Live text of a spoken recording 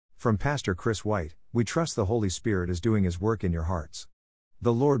From Pastor Chris White, we trust the Holy Spirit is doing His work in your hearts.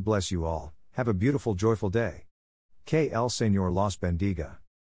 The Lord bless you all. Have a beautiful, joyful day. Que el Señor los bendiga.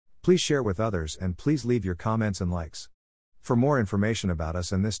 Please share with others and please leave your comments and likes. For more information about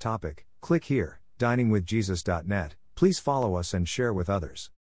us and this topic, click here, diningwithjesus.net. Please follow us and share with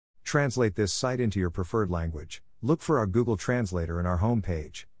others. Translate this site into your preferred language. Look for our Google Translator in our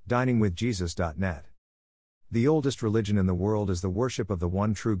homepage, diningwithjesus.net. The oldest religion in the world is the worship of the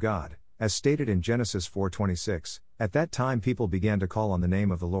one true God, as stated in Genesis 4:26. At that time people began to call on the name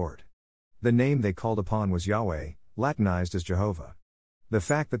of the Lord. The name they called upon was Yahweh, Latinized as Jehovah. The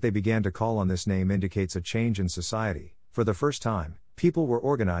fact that they began to call on this name indicates a change in society. For the first time, people were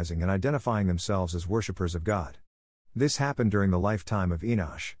organizing and identifying themselves as worshippers of God. This happened during the lifetime of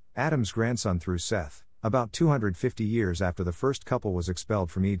Enosh, Adam's grandson through Seth, about 250 years after the first couple was expelled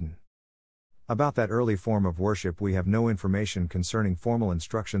from Eden. About that early form of worship we have no information concerning formal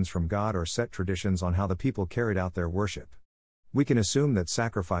instructions from God or set traditions on how the people carried out their worship. We can assume that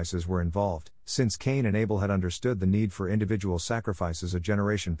sacrifices were involved, since Cain and Abel had understood the need for individual sacrifices a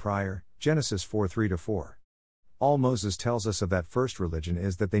generation prior, Genesis 4:3-4. All Moses tells us of that first religion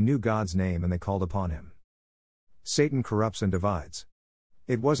is that they knew God's name and they called upon Him. Satan corrupts and divides.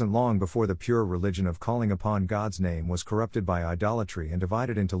 It wasn't long before the pure religion of calling upon God's name was corrupted by idolatry and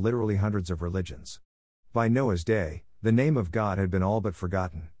divided into literally hundreds of religions. By Noah's day, the name of God had been all but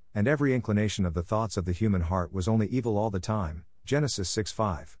forgotten, and every inclination of the thoughts of the human heart was only evil all the time, Genesis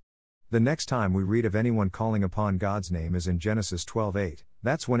 6:5. The next time we read of anyone calling upon God's name is in Genesis 12:8,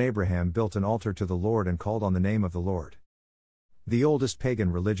 that's when Abraham built an altar to the Lord and called on the name of the Lord. The oldest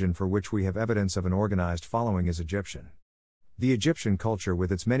pagan religion for which we have evidence of an organized following is Egyptian. The Egyptian culture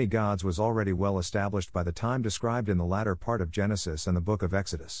with its many gods was already well established by the time described in the latter part of Genesis and the book of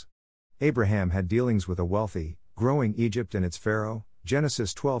Exodus. Abraham had dealings with a wealthy, growing Egypt and its pharaoh,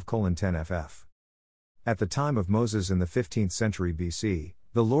 Genesis 12:10 ff. At the time of Moses in the 15th century BC,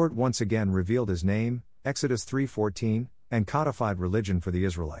 the Lord once again revealed His name, Exodus 3:14, and codified religion for the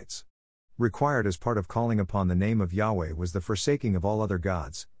Israelites. Required as part of calling upon the name of Yahweh was the forsaking of all other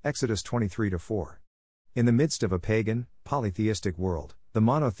gods, Exodus 23:4. In the midst of a pagan, polytheistic world, the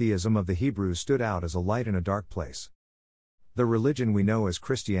monotheism of the Hebrews stood out as a light in a dark place. The religion we know as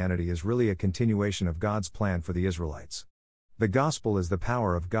Christianity is really a continuation of God's plan for the Israelites. The gospel is the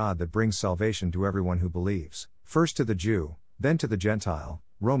power of God that brings salvation to everyone who believes, first to the Jew, then to the Gentile,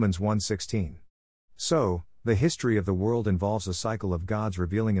 Romans 1:16. So, the history of the world involves a cycle of God's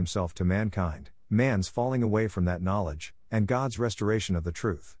revealing Himself to mankind, man's falling away from that knowledge, and God's restoration of the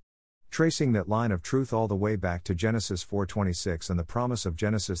truth. Tracing that line of truth all the way back to Genesis 4:26 and the promise of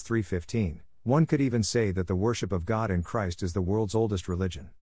Genesis 3:15, one could even say that the worship of God in Christ is the world's oldest religion.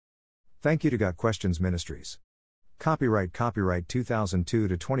 Thank you to Got Questions Ministries. Copyright 2002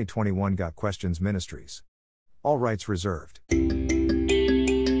 to 2021 Got Questions Ministries. All rights reserved.